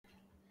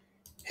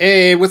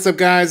Hey, what's up,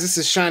 guys? This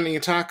is Shining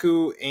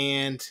Otaku,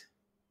 and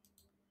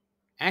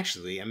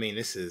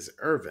this is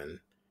Irvin,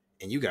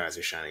 and you guys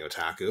are Shining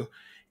Otaku.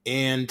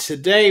 And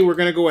today we're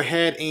going to go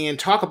ahead and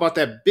talk about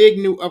that big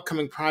new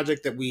upcoming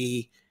project that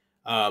we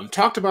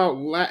talked about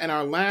in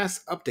our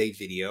last update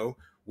video,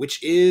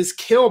 which is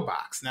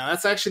Killbox. Now,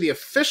 that's actually the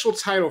official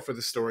title for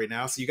the story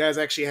now, so you guys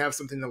actually have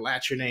something to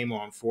latch your name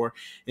on for.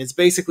 And it's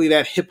basically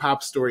that hip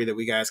hop story that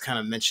we guys kind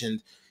of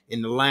mentioned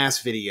in the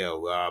last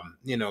video.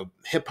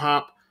 Hip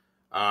hop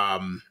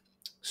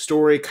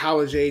story,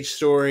 college age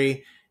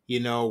story,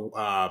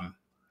 about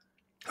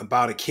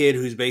a kid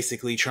who's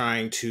basically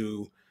trying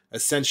to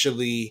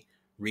essentially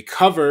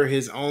recover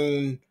his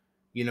own,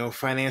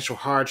 financial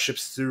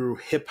hardships through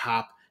hip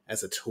hop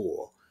as a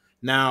tool.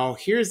 Now,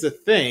 here's the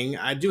thing.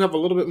 I do have a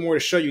little bit more to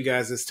show you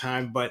guys this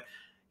time, but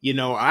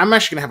I'm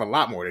actually going to have a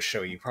lot more to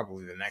show you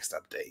probably the next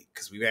update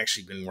because we've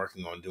actually been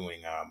working on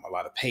doing a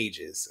lot of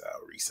pages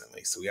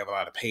recently. So we have a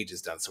lot of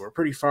pages done. So we're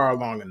pretty far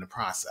along in the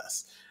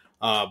process.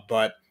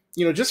 But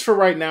just for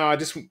right now,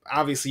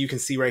 obviously you can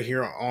see right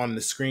here on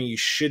the screen, you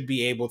should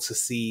be able to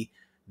see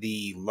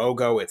the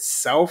logo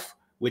itself,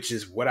 which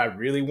is what I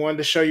really wanted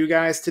to show you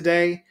guys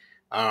today.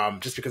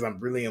 Just because I'm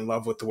really in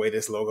love with the way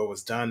this logo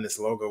was done. This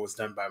logo was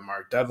done by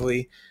Mark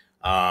Dudley.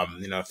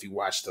 If you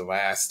watched the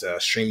last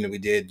stream that we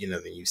did,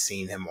 then you've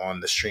seen him on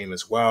the stream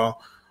as well.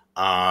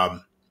 And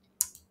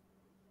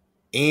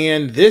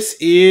this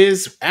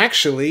is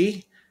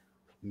actually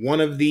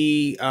one of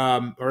the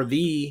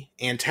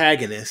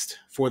antagonist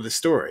for the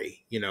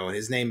story.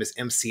 His name is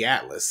MC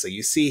Atlas. So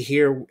you see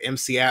here,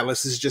 MC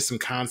Atlas is just some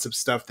concept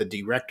stuff the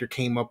director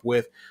came up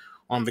with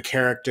on the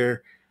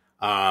character.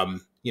 The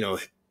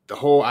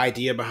whole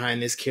idea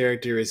behind this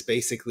character is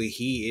basically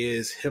he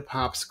is hip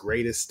hop's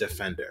greatest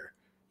defender.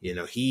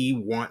 He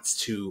wants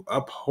to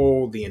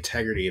uphold the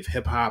integrity of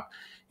hip hop,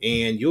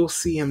 and you'll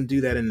see him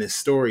do that in this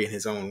story in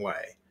his own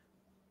way.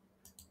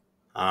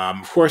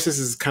 Of course, this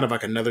is kind of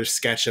like another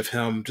sketch of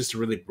him, just a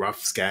really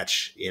rough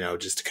sketch,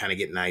 just to kind of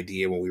get an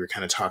idea when we were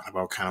kind of talking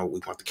about kind of what we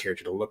want the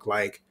character to look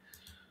like.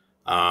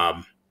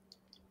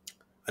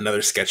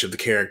 Another sketch of the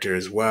character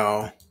as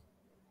well.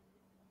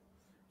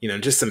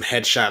 Just some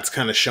headshots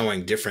kind of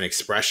showing different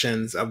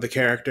expressions of the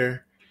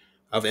character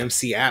of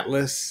MC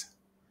Atlas.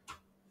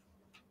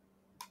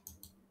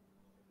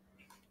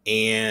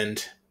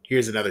 And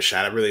here's another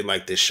shot. I really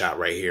like this shot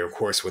right here, of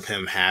course, with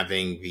him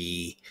having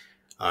the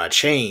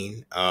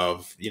chain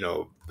of,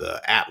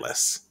 the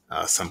Atlas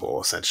symbol,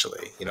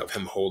 essentially, of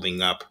him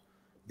holding up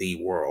the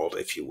world,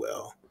 if you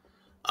will.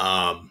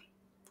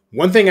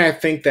 One thing I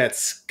think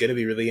that's going to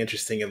be really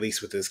interesting, at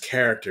least with this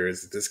character,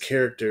 is that this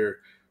character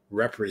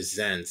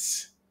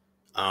represents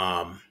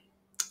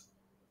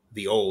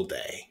the old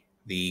day,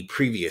 the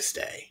previous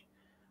day.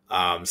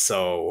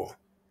 So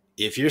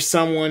if you're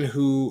someone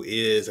who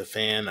is a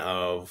fan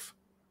of,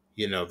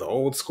 the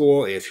old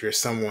school, if you're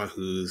someone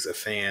who's a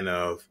fan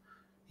of,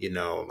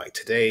 like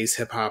today's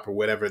hip hop or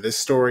whatever, this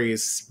story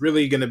is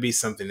really going to be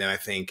something that I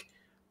think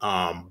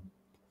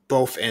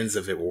both ends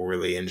of it will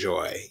really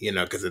enjoy,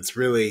 because it's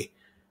really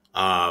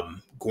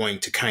going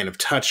to kind of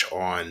touch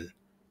on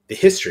the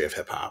history of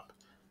hip hop,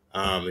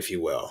 if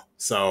you will.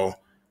 So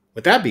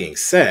with that being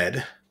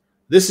said,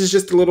 this is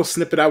just a little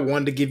snippet I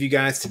wanted to give you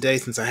guys today,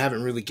 since I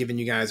haven't really given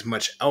you guys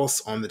much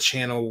else on the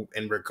channel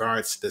in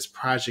regards to this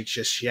project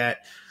just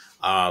yet.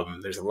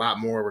 There's a lot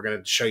more. We're going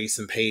to show you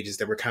some pages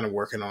that we're kind of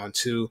working on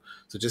too.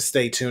 So just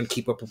stay tuned,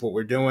 keep up with what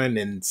we're doing,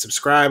 and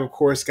subscribe, of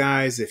course,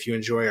 guys, if you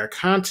enjoy our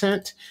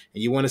content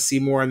and you want to see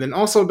more. And then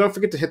also don't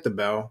forget to hit the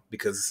bell,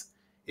 because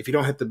if you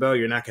don't hit the bell,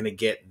 you're not going to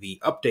get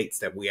the updates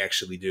that we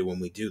actually do when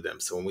we do them.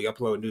 So when we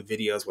upload new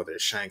videos, whether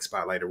it's Shining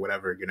Spotlight or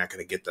whatever, you're not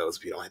going to get those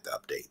if you don't hit the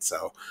update.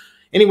 So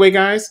anyway,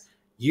 guys,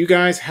 you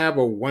guys have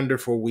a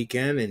wonderful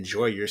weekend.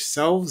 Enjoy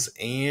yourselves,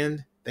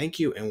 and thank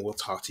you, and we'll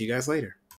talk to you guys later.